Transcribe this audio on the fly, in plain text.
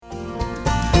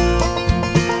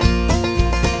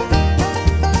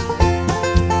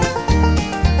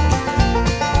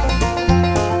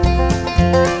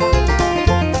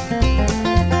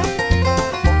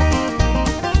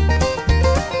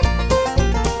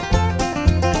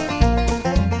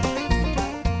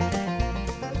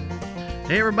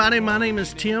Hey everybody, my name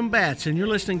is Tim Batts, and you're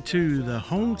listening to the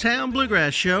Hometown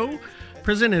Bluegrass Show,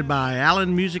 presented by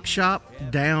Allen Music Shop,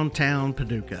 downtown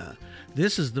Paducah.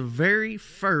 This is the very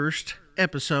first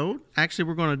episode. Actually,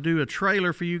 we're going to do a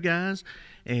trailer for you guys,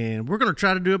 and we're going to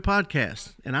try to do a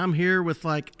podcast. And I'm here with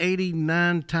like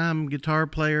 89-time guitar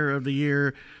player of the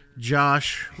year,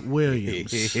 Josh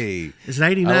Williams. Is it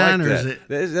 89 or is it?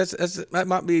 That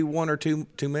might be one or two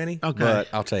too many. Okay, but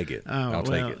I'll take it. I'll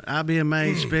take it. I'll be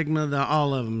amazed. Spigma,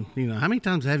 all of them. You know, how many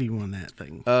times have you won that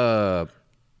thing? The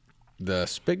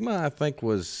Spigma, I think,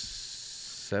 was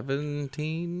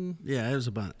 17. Yeah, it was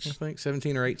a bunch. I think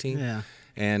 17 or 18. Yeah,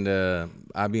 and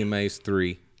I'd be amazed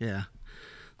 3. Yeah,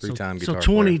 three-time guitar.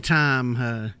 So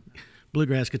 20-time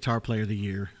bluegrass guitar player of the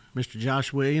year, Mr.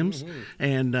 Josh Williams,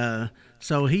 and.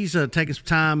 So he's taking some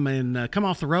time and come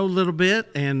off the road a little bit,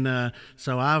 and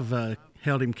so I've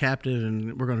held him captive,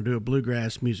 and we're going to do a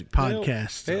bluegrass music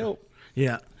podcast. Help.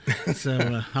 Yeah. So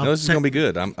this is going to be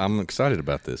good. I'm excited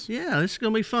about this. Yeah, this is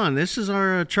going to be fun. This is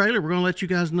our trailer. We're going to let you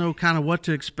guys know kind of what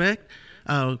to expect.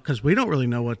 Because we don't really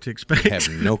know what to expect. I have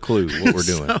no clue what we're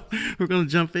doing. So we're going to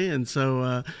jump in. So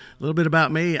a little bit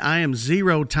about me. I am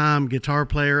 0-time guitar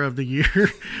player of the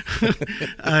year.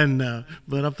 And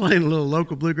but I'm playing a little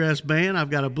local bluegrass band.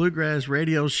 I've got a bluegrass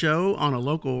radio show on a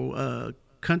local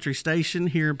country station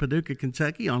here in Paducah,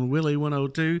 Kentucky on Willie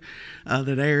 102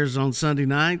 that airs on Sunday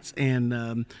nights.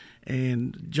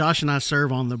 And Josh and I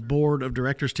serve on the board of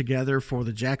directors together for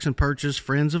the Jackson Purchase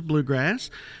Friends of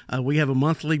Bluegrass. We have a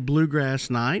monthly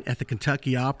bluegrass night at the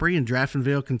Kentucky Opry in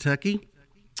Draftonville, Kentucky,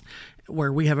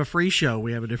 where we have a free show.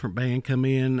 We have a different band come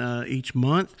in each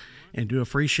month and do a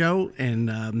free show.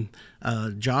 And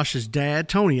Josh's dad,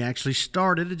 Tony, actually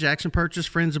started the Jackson Purchase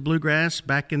Friends of Bluegrass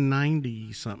back in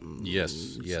 90-something.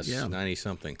 Yes, yeah.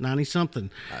 90-something.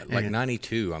 90-something. Like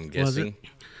 92, I'm guessing.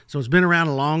 So it's been around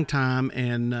a long time,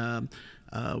 and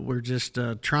we're just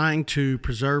trying to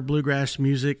preserve bluegrass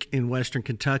music in Western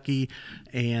Kentucky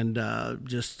and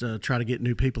just try to get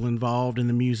new people involved in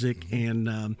the music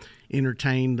and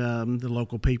entertain the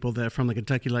local people that from the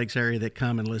Kentucky Lakes area that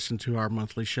come and listen to our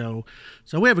monthly show.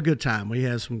 So we have a good time. We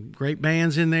have some great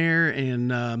bands in there,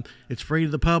 and it's free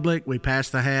to the public. We pass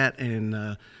the hat,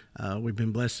 and we've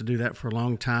been blessed to do that for a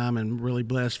long time, and really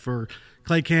blessed for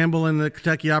Clay Campbell and the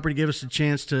Kentucky Opry to give us a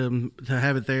chance to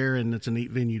have it there, and it's a neat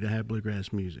venue to have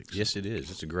bluegrass music. So. Yes, it is.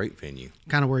 It's a great venue.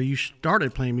 Kind of where you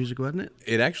started playing music, wasn't it?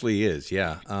 It actually is,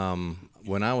 yeah.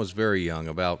 When I was very young,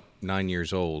 about 9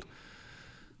 years old,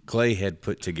 Clay had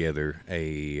put together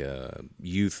a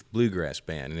youth bluegrass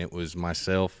band, and it was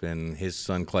myself and his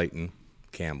son Clayton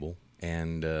Campbell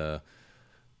and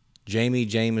Jamie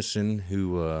Jameson,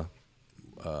 who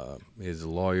is a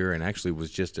lawyer and actually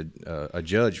was just a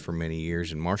judge for many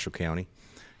years in Marshall County.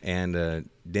 And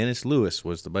Dennis Lewis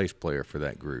was the bass player for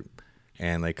that group.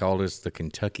 And they called us the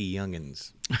Kentucky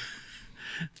Youngins.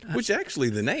 Which actually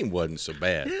the name wasn't so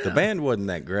bad. Yeah. The band wasn't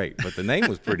that great, but the name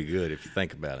was pretty good if you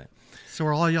think about it. So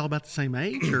are all y'all about the same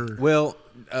age? Or? Well,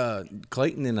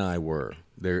 Clayton and I were.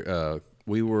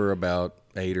 We were about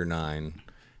 8 or 9,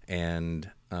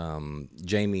 and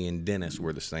Jamie and Dennis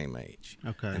were the same age.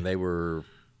 Okay. And they were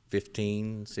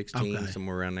 15, 16,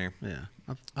 somewhere around there.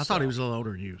 Yeah. I thought he was a little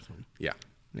older than you. So. Yeah.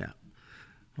 Yeah.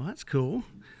 Well, that's cool.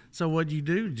 So what'd you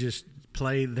do? Just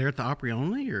play there at the Opry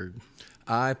only, or?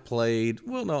 I played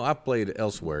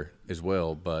elsewhere as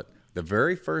well, but the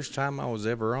very first time I was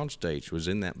ever on stage was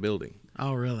in that building.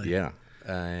 Oh, really? Yeah.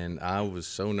 And I was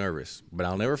so nervous. But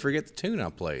I'll never forget the tune I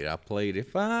played. I played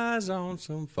If I Was on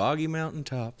Some Foggy Mountain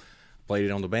Top. Played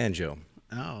it on the banjo.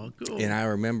 Oh, cool. And I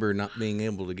remember not being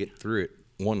able to get through it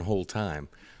one whole time.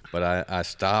 But I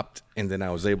stopped, and then I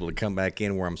was able to come back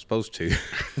in where I'm supposed to.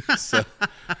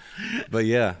 But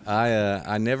yeah,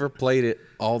 I never played it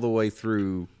all the way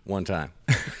through one time.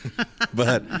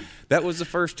 But that was the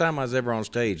first time I was ever on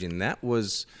stage, and that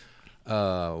was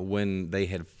when they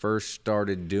had first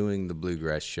started doing the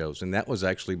bluegrass shows. And that was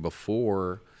actually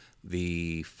before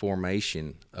the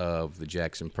formation of the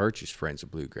Jackson Purchase Friends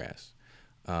of Bluegrass.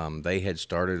 They had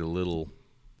started a little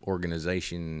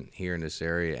organization here in this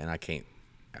area, and I can't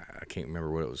remember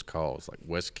what it was called. It's like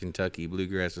West Kentucky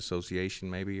Bluegrass Association,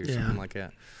 maybe, or something like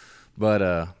that. But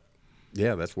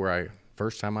yeah, that's where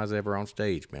first time I was ever on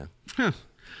stage, man. Huh.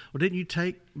 Well, didn't you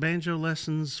take banjo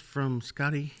lessons from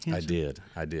Scotty Henson?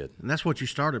 I did. And that's what you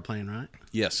started playing, right?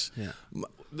 Yes. Yeah.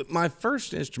 My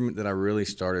first instrument that I really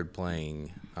started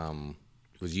playing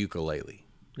was ukulele.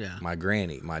 Yeah. My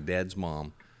granny, my dad's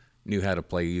mom, knew how to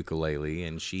play ukulele,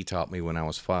 and she taught me when I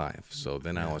was 5. So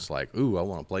then I was like, ooh, I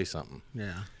want to play something.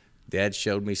 Yeah. Dad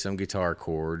showed me some guitar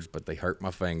chords, but they hurt my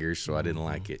fingers, so I didn't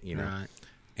like it, you know. Right.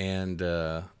 And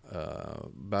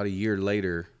about a year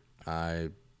later, I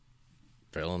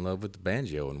fell in love with the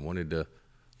banjo and wanted to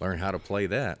learn how to play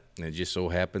that. And it just so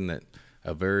happened that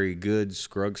a very good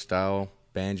Scruggs-style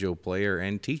banjo player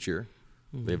and teacher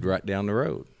lived right down the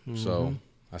road. So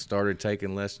I started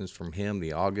taking lessons from him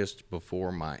the August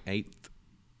before my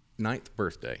ninth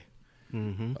birthday.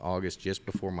 August just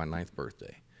before my 9th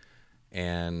birthday.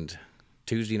 And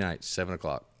Tuesday night, 7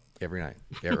 o'clock, every night,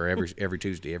 or every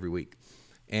Tuesday, every week.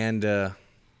 And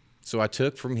so I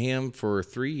took from him for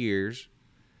 3 years,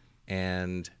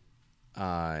 and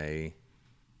I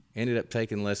ended up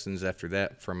taking lessons after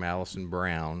that from Allison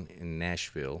Brown in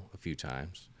Nashville a few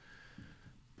times.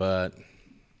 But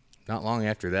not long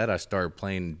after that, I started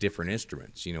playing different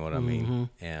instruments, you know what I mean?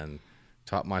 And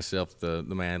taught myself the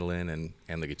mandolin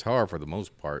and the guitar for the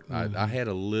most part. I had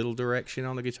a little direction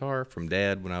on the guitar from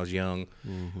Dad when I was young,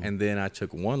 and then I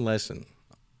took one lesson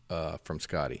from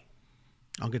Scotty.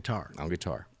 On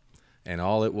guitar. And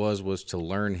all it was to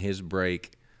learn his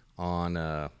break on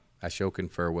Ashokan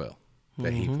Farewell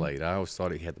that he played. I always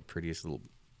thought he had the prettiest little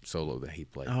solo that he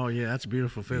played. Oh, yeah, that's a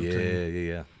beautiful fiddle tune.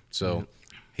 Yeah. So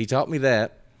he taught me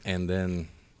that, and then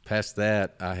past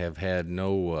that, I have had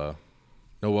no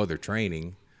other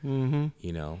training. You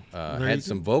know, had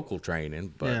some vocal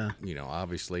training, but you know,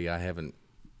 obviously I haven't.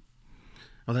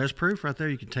 Well, there's proof right there.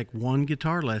 You can take one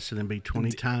guitar lesson and be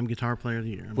 20-time guitar player of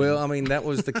the year. I mean, that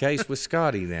was the case with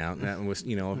Scotty. Now, that was,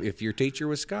 you know, if your teacher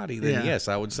was Scotty, then yes,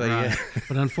 I would say yeah.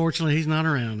 But unfortunately, he's not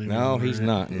around anymore. No, he's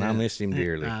not, and I miss him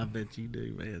dearly. I bet you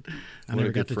do, man. I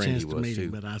never got the chance to meet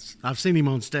him, but I've seen him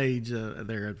on stage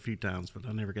there a few times, but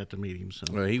I never got to meet him. So,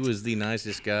 well, he was the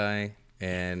nicest guy,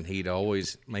 and he'd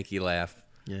always make you laugh.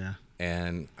 Yeah.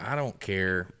 And I don't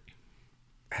care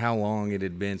how long it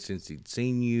had been since he'd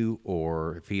seen you,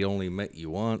 or if he only met you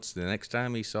once, the next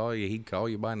time he saw you, he'd call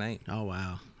you by name. Oh,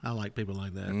 wow. I like people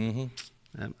like that.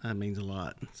 That means a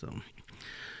lot. So,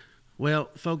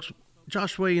 well, folks,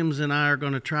 Josh Williams and I are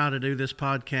going to try to do this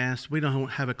podcast. We don't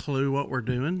have a clue what we're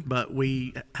doing, but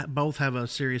we both have a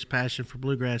serious passion for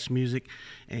bluegrass music,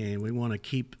 and we want to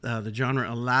keep the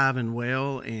genre alive and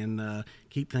well and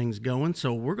keep things going.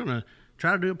 So we're going to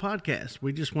try to do a podcast.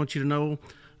 We just want you to know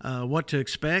what to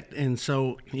expect. And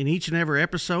so in each and every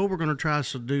episode, we're going to try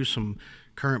to do some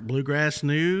current bluegrass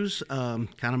news, kind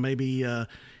of maybe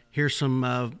hear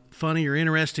some funny or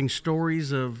interesting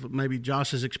stories of maybe Josh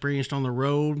has experienced on the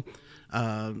road.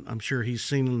 I'm sure he's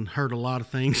seen and heard a lot of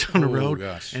things on the road.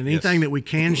 Gosh, and anything that we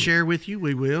can share with you,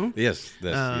 we will. Yes,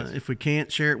 If we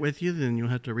can't share it with you, then you'll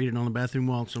have to read it on the bathroom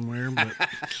wall somewhere.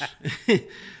 But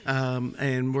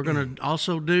and we're going to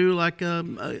also do like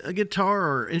a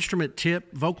guitar or instrument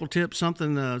tip, vocal tip,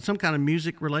 something, some kind of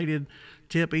music-related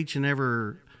tip each and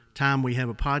every time we have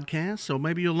a podcast, so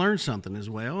maybe you'll learn something as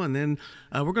well. And then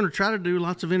we're going to try to do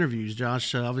lots of interviews.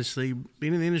 Josh, obviously,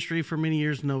 being in the industry for many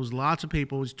years, knows lots of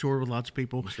people. He's toured with lots of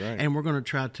people. That's right. And we're going to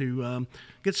try to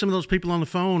get some of those people on the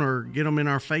phone or get them in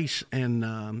our face and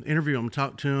interview them,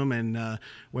 talk to them, and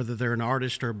whether they're an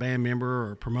artist or a band member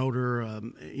or a promoter,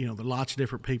 you know, there are lots of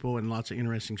different people and lots of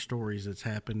interesting stories that's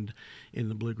happened in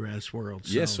the bluegrass world.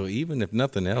 So, so even if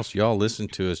nothing else, y'all listen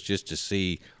to us just to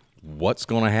see what's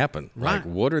going to happen. Right. Like,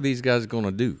 what are these guys going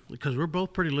to do? Because we're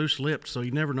both pretty loose-lipped, so you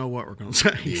never know what we're going to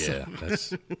say. Yeah,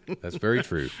 that's very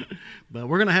true. But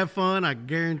we're going to have fun. I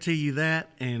guarantee you that,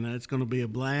 and it's going to be a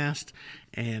blast.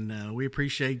 And we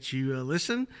appreciate you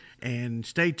listening. And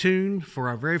stay tuned for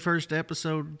our very first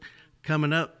episode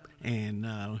coming up.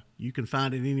 And you can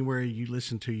find it anywhere you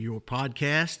listen to your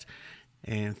podcast.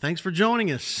 And thanks for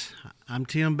joining us. I'm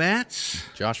Tim Batts.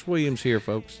 Josh Williams here,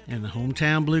 folks. And the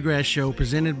Hometown Bluegrass Show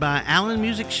presented by Allen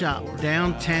Music Shop,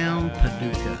 downtown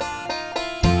Paducah.